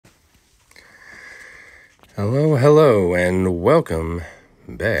Hello, and welcome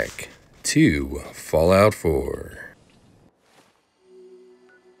back to Fallout 4.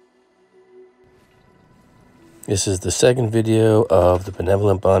 This is the second video of the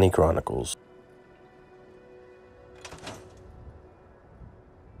Benevolent Bonnie Chronicles.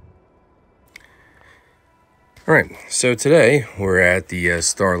 Alright, so today we're at the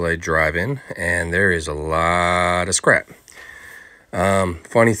Starlight Drive-In, and there is a lot of scrap.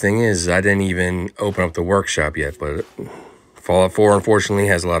 Funny thing is, I didn't even open up the workshop yet, but Fallout 4 unfortunately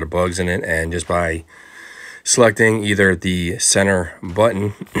has a lot of bugs in it, and just by selecting either the center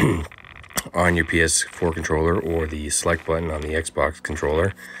button on your PS4 controller or the select button on the Xbox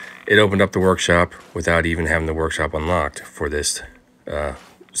controller, it opened up the workshop without even having the workshop unlocked for this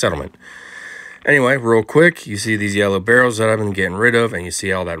settlement. Anyway, real quick, you see these yellow barrels that I've been getting rid of, and you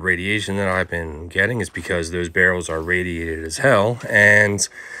see all that radiation that I've been getting is because those barrels are radiated as hell, and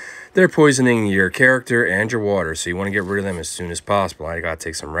they're poisoning your character and your water, so you want to get rid of them as soon as possible. I got to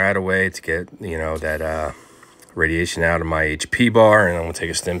take some rad away to get, that radiation out of my HP bar, and I'm going to take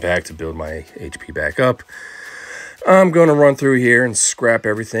a stim pack to build my HP back up. I'm going to run through here and scrap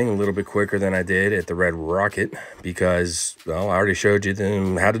everything a little bit quicker than I did at the Red Rocket because, well, I already showed you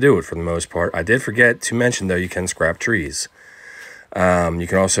how to do it for the most part. I did forget to mention, though, you can scrap trees. You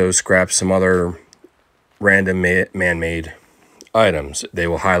can also scrap some other random man-made items. They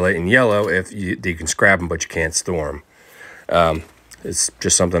will highlight in yellow if you can scrap them, but you can't store them. It's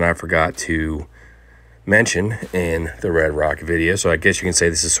just something I forgot to mention in the Red Rocket video, so I guess you can say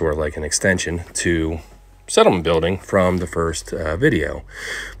this is sort of like an extension to settlement building from the first video,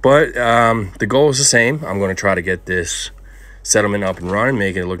 but the goal is the same. I'm going to try to get this settlement up and running,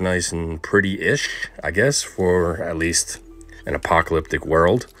 make it look nice and pretty-ish, I guess, for at least an apocalyptic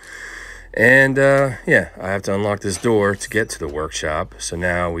world. And yeah, I have to unlock this door to get to the workshop, so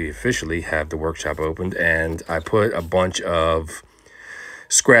now we officially have the workshop opened, and I put a bunch of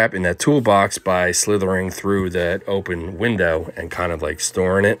scrap in that toolbox by slithering through that open window and kind of like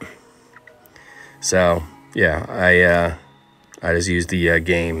storing it. So yeah, I just used the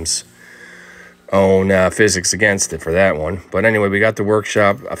game's own physics against it for that one. But anyway, we got the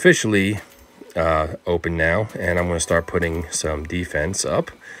workshop officially open now, and I'm going to start putting some defense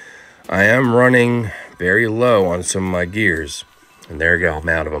up. I am running very low on some of my gears, and there you go, I'm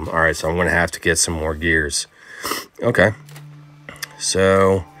out of them. All right, so I'm going to have to get some more gears. Okay,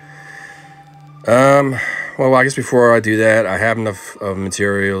 so well, I guess before I do that, I have enough of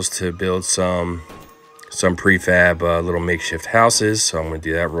materials to build some prefab little makeshift houses, so I'm going to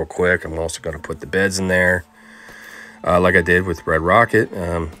do that real quick. I'm also going to put the beds in there, like I did with Red Rocket.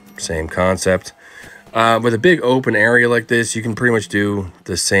 Same concept. With a big open area like this, you can pretty much do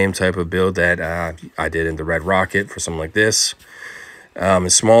the same type of build that I did in the Red Rocket for something like this. In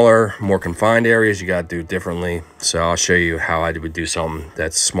smaller, more confined areas, you got to do differently. So I'll show you how I would do something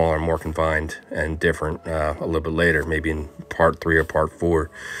that's smaller, more confined, and different a little bit later, maybe in part 3 or part 4.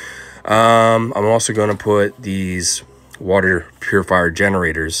 I'm also going to put these water purifier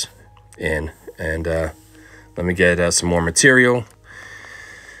generators in, and let me get some more material,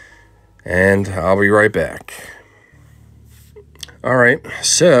 and I'll be right back. All right,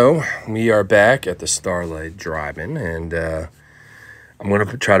 so we are back at the Starlight Drive-In, and I'm going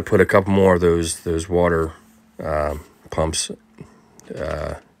to try to put a couple more of those water pumps,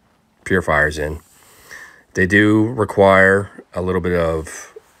 purifiers in. They do require a little bit of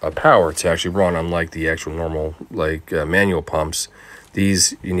power to actually run, unlike the actual normal manual pumps.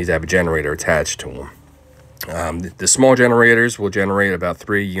 These, you need to have a generator attached to them. The small generators will generate about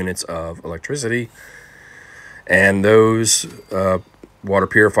 3 units of electricity, and those water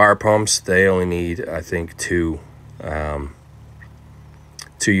purifier pumps, they only need, I think, 2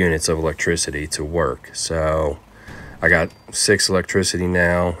 units of electricity to work. So I got 6 electricity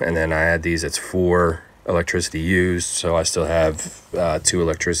now, and then I add these, it's 4 electricity used, so I still have 2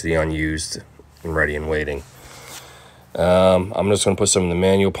 electricity unused and ready and waiting. I'm just going to put some of the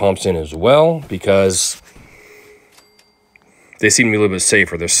manual pumps in as well because they seem to be a little bit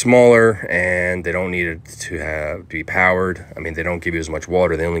safer. They're smaller and they don't need it to be powered. I mean, they don't give you as much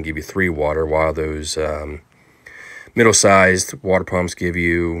water. They only give you 3 water, while those middle-sized water pumps give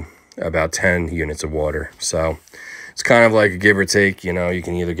you about 10 units of water. So it's kind of like a give or take. You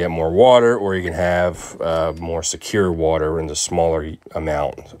can either get more water or you can have more secure water in the smaller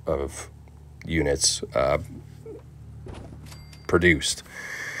amount of units produced.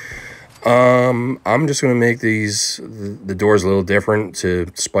 I'm just going to make the doors a little different to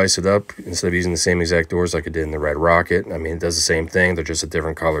spice it up. Instead of using the same exact doors like I did in the Red Rocket. I mean, it does the same thing. They're just a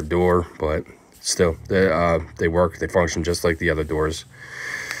different colored door, but still, they work. They function just like the other doors.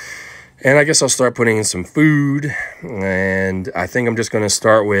 And I guess I'll start putting in some food. And I think I'm just going to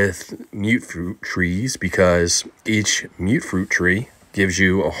start with mute fruit trees, because each mute fruit tree gives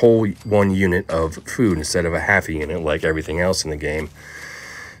you a whole 1 unit of food instead of a half a unit like everything else in the game.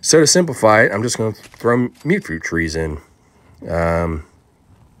 So to simplify it, I'm just going to throw mute fruit trees in. And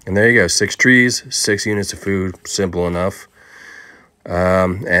there you go, 6 trees, 6 units of food, simple enough.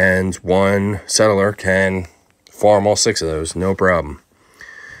 And one settler can farm all 6 of those, no problem.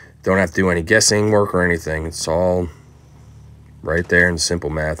 Don't have to do any guessing work or anything. It's all right there in simple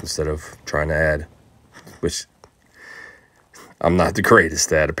math instead of trying to add, which I'm not the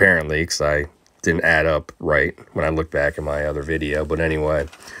greatest at, apparently, because I didn't add up right when I look back at my other video. But anyway,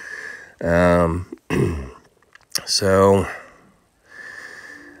 so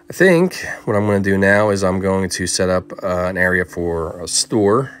I think what I'm going to do now is I'm going to set up an area for a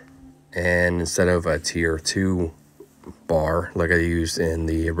store, and instead of a tier 2 bar like I used in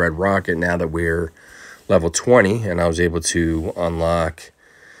the Red Rocket, now that we're level 20 and I was able to unlock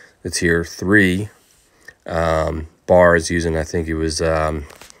the tier 3 bars using, I think it was what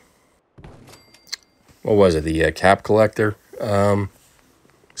was it, the cap collector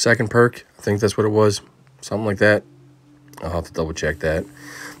second perk, I think that's what it was, something like that. I'll have to double check that.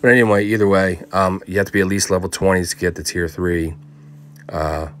 But anyway, either way, you have to be at least level 20 to get the tier 3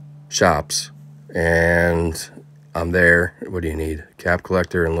 shops, and I'm there. What do you need? Cap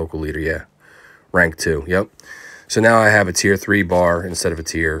collector and local leader. Yeah. Rank 2. Yep. So now I have a tier 3 bar instead of a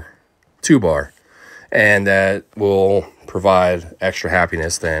tier 2 bar. And that will provide extra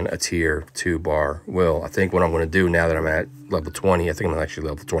happiness than a tier 2 bar will. I think what I'm going to do now that I'm at level 20, I think I'm actually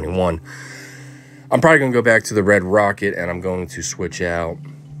level 21, I'm probably going to go back to the Red Rocket, and I'm going to switch out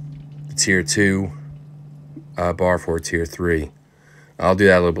the tier 2 bar for a tier 3. I'll do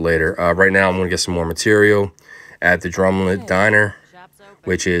that a little bit later. Right now I'm going to get some more material at the Drumlet Diner,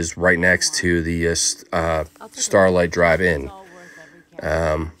 which is right next to the Starlight Drive-In.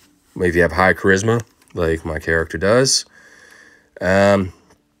 If you have high charisma, like my character does, you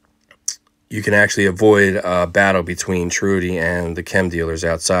can actually avoid a battle between Trudy and the chem dealers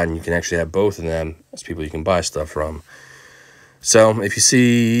outside, and you can actually have both of them as people you can buy stuff from. So if you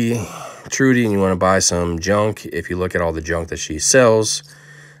see Trudy and you want to buy some junk, if you look at all the junk that she sells,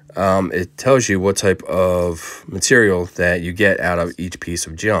 it tells you what type of material that you get out of each piece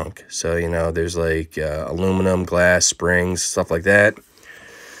of junk. So, you know, there's like aluminum, glass, springs, stuff like that.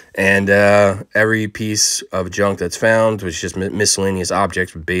 And every piece of junk that's found, which is just miscellaneous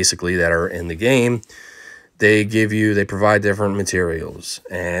objects basically that are in the game, they provide different materials.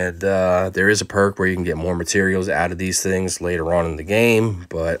 And there is a perk where you can get more materials out of these things later on in the game,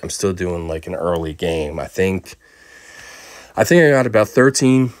 but I'm still doing like an early game. I think I got about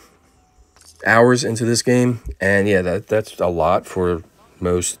 13 hours into this game, and yeah, that's a lot for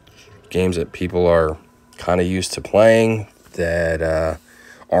most games that people are kind of used to playing that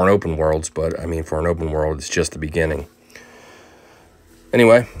aren't open worlds. But I mean, for an open world, it's just the beginning.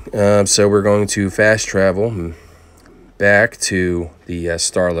 Anyway, so we're going to fast travel back to the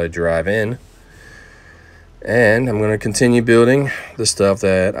Starlight Drive-In, and I'm going to continue building the stuff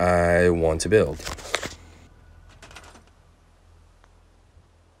that I want to build.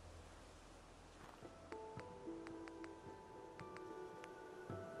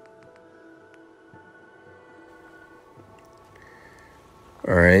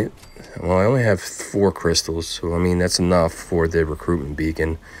 All right, well, I only have 4 crystals, so I mean, that's enough for the recruitment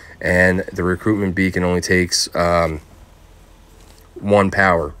beacon. And the recruitment beacon only takes 1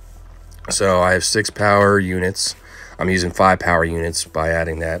 power. So I have 6 power units. I'm using 5 power units by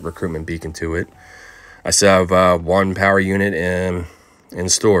adding that recruitment beacon to it. I still have 1 power unit in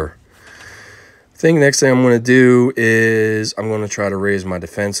store. Next thing I'm going to do is I'm going to try to raise my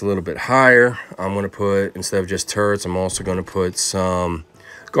defense a little bit higher. I'm going to put, instead of just turrets, I'm also going to put some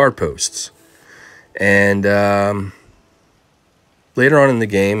guard posts. And later on in the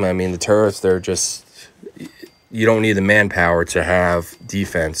game, I mean, the turrets, they're just, you don't need the manpower to have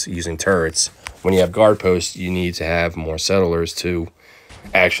defense using turrets. When you have guard posts, you need to have more settlers to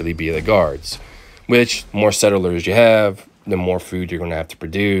actually be the guards. Which, more settlers you have, the more food you're going to have to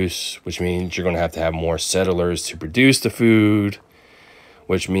produce, which means you're going to have more settlers to produce the food,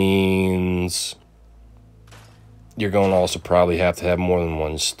 which means you're going to also probably have to have more than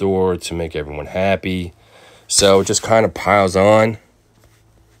 1 store to make everyone happy. So it just kind of piles on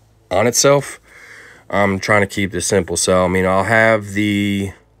itself. I'm trying to keep this simple. So, I mean, I'll have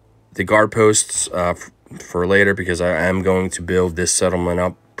the guard posts for later, because I am going to build this settlement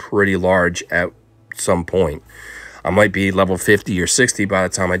up pretty large at some point. I might be level 50 or 60 by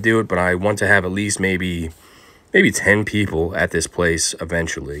the time I do it, but I want to have at least maybe 10 people at this place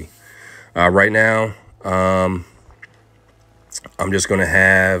eventually. Right now, I'm just going to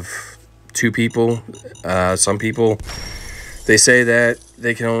have 2 people. Some people, they say that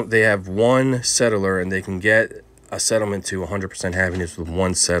they have one settler and they can get a settlement to 100% happiness with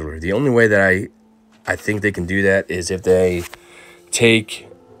one settler. The only way that I think they can do that is if they take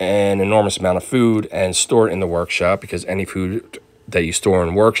an enormous amount of food and store it in the workshop, because any food that you store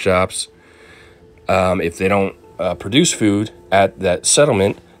in workshops, if they don't produce food at that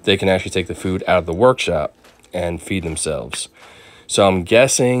settlement, they can actually take the food out of the workshop and feed themselves. So I'm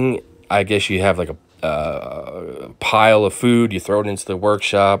guessing, I guess you have like a pile of food, you throw it into the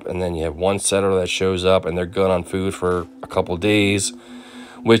workshop, and then you have one settler that shows up and they're good on food for a couple days,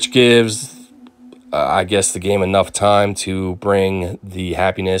 which gives, I guess, the game enough time to bring the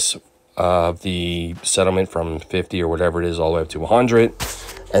happiness of the settlement from 50 or whatever it is all the way up to 100.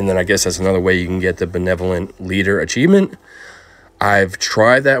 And then I guess that's another way you can get the benevolent leader achievement. I've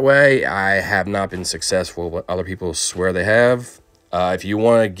tried that way. I have not been successful, but other people swear they have. If you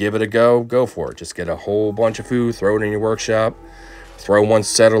want to give it a go, go for it. Just get a whole bunch of food, throw it in your workshop, throw one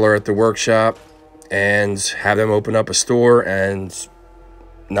settler at the workshop, and have them open up a store and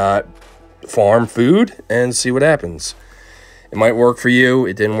not farm food and see what happens. It might work for you.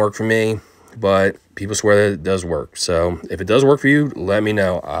 It didn't work for me, but people swear that it does work. So if it does work for you, let me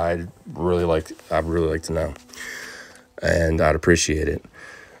know. I'd really like to know, and I'd appreciate it.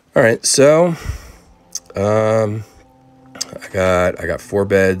 All right, so I got 4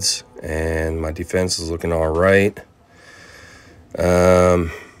 beds, and my defense is looking all right.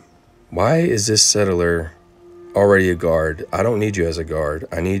 Why is this settler already a guard? I don't need you as a guard.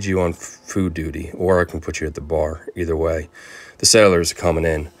 I need you on food duty, or I can put you at the bar. Either way, the settlers are coming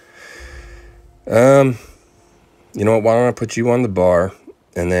in. You know what? Why don't I put you on the bar,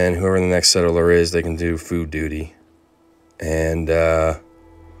 and then whoever the next settler is, they can do food duty. And yeah,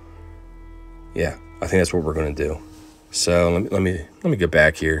 I think that's what we're gonna do. So let me get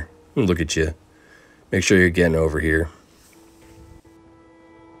back here and look at you. Make sure you're getting over here.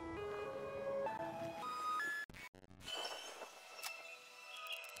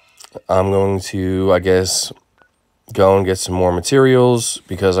 I'm going to, I guess, go and get some more materials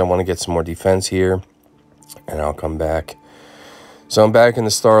because I want to get some more defense here, and I'll come back. So I'm back in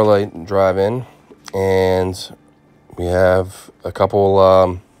the Starlight Drive-In, and we have a couple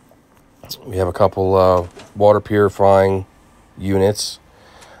water purifying units.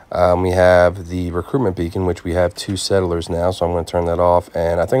 We have the recruitment beacon, which we have 2 settlers now, so I'm going to turn that off,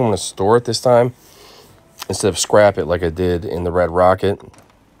 and I think I'm going to store it this time instead of scrap it like I did in the Red Rocket.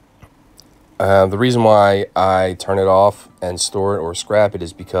 The reason why I turn it off and store it or scrap it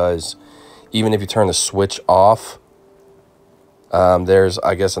is because even if you turn the switch off, there's,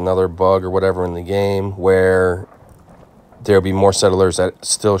 I guess, another bug or whatever in the game where there'll be more settlers that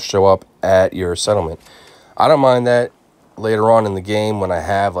still show up at your settlement. I don't mind that later on in the game when I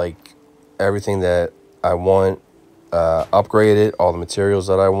have like everything that I want upgraded, all the materials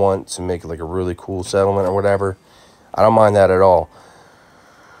that I want to make it like a really cool settlement or whatever. I don't mind that at all.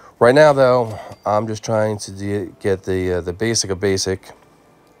 Right now, though, I'm just trying to get the basic of basic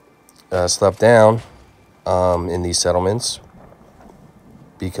stuff down in these settlements,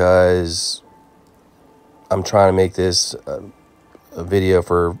 because I'm trying to make this a video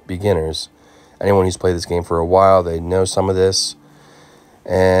for beginners. Anyone who's played this game for a while, they know some of this.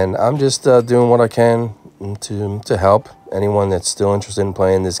 And I'm just doing what I can to help anyone that's still interested in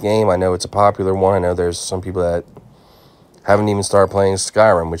playing this game. I know it's a popular one. I know there's some people that haven't even started playing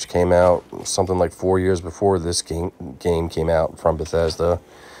Skyrim, which came out something like 4 years before this game came out from Bethesda.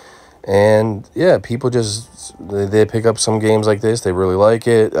 And yeah, people just, they pick up some games like this. They really like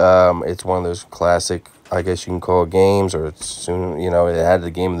it. It's one of those classic, I guess you can call it, games, or it's soon, you know, it had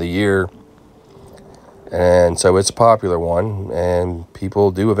the game of the year. And so it's a popular one, and people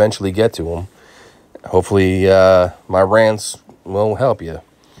do eventually get to them. Hopefully my rants will help you.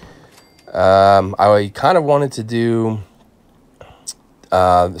 I kind of wanted to do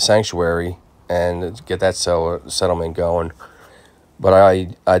the Sanctuary and get that settlement going. But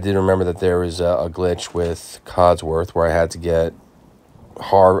I did remember that there was a glitch with Codsworth where I had to get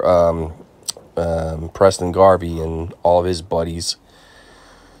Preston Garvey and all of his buddies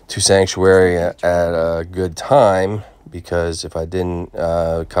to Sanctuary at a good time, because if I didn't,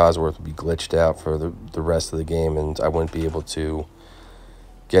 Codsworth would be glitched out for the rest of the game, and I wouldn't be able to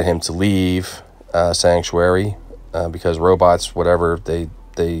get him to leave Sanctuary, because robots, whatever, they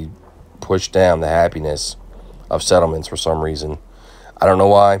push down the happiness of settlements for some reason. I don't know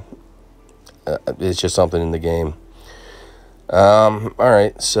why. It's just something in the game. All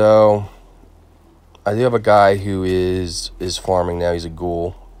right, so I do have a guy who is farming now. He's a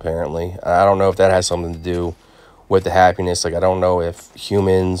ghoul. apparently. I don't know if that has something to do with the happiness. Like, I don't know if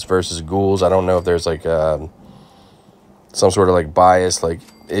humans versus ghouls, I don't know if there's like some sort of like bias, like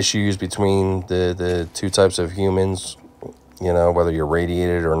issues between the two types of humans, you know, whether you're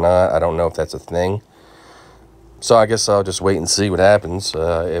radiated or not. I don't know if that's a thing. So I guess I'll just wait and see what happens.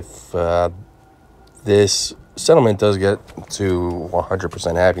 If this settlement does get to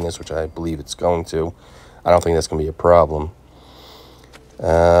 100% happiness, which I believe it's going to, I don't think that's going to be a problem.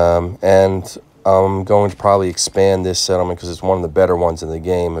 And I'm going to probably expand this settlement because it's one of the better ones in the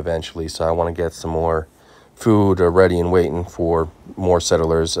game eventually. So I want to get some more food ready and waiting for more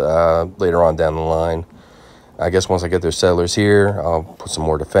settlers later on down the line. I guess once I get their settlers here, I'll put some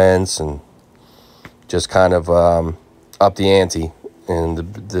more defense and just kind of up the ante in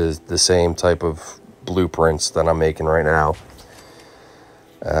the same type of blueprints that I'm making right now.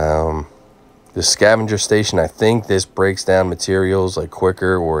 The scavenger station, I think this breaks down materials like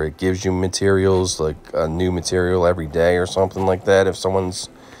quicker, or it gives you materials, like a new material every day or something like that. If someone's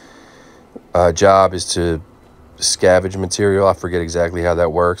job is to scavenge material, I forget exactly how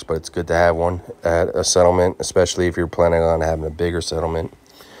that works, but it's good to have one at a settlement, especially if you're planning on having a bigger settlement.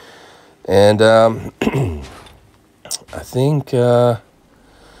 And I think I'm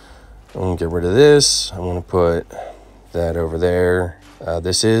gonna get rid of this. I'm gonna put that over there.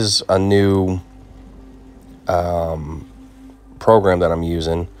 This is a new program that I'm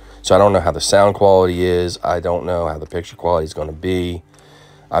using, so I don't know how the sound quality is. I don't know how the picture quality is going to be.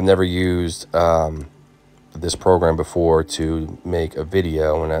 I've never used this program before to make a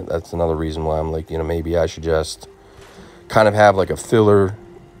video, and that's another reason why I'm like, you know, maybe I should just kind of have like a filler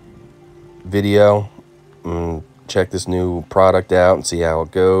video and check this new product out and see how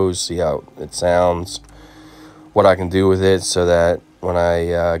it goes, see how it sounds, what I can do with it, so that when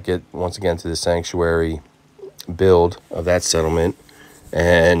I get once again to the sanctuary build of that settlement,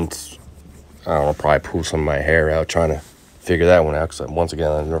 and I don't know, probably pull some of my hair out trying to figure that one out, because once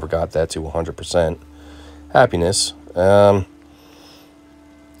again I never got that to 100% happiness.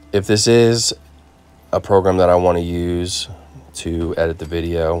 If this is a program that I want to use to edit the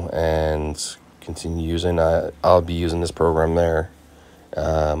video and continue using, I'll be using this program there.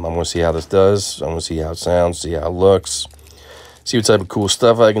 I'm going to see how this does. I'm going to see how it sounds, see how it looks, see what type of cool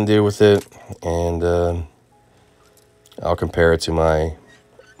stuff I can do with it, and I'll compare it to my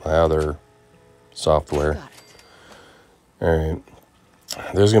other software. All right.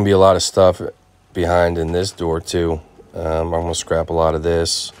 There's going to be a lot of stuff behind in this door too. I'm going to scrap a lot of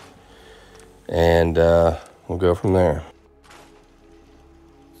this, and we'll go from there.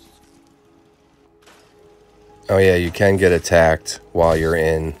 Oh yeah, you can get attacked while you're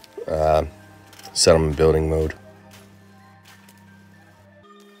in settlement building mode.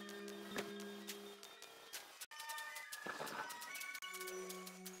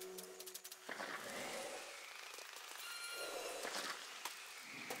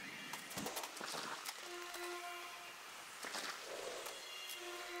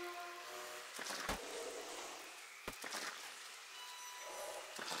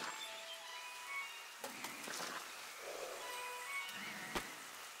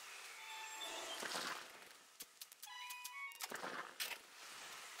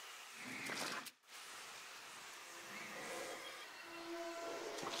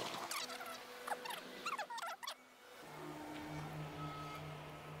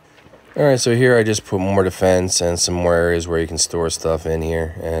 All right, so here I just put more defense and some more areas where you can store stuff in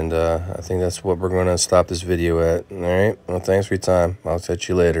here. And I think that's what we're going to stop this video at. All right, well, thanks for your time. I'll catch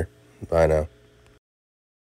you later. Bye now.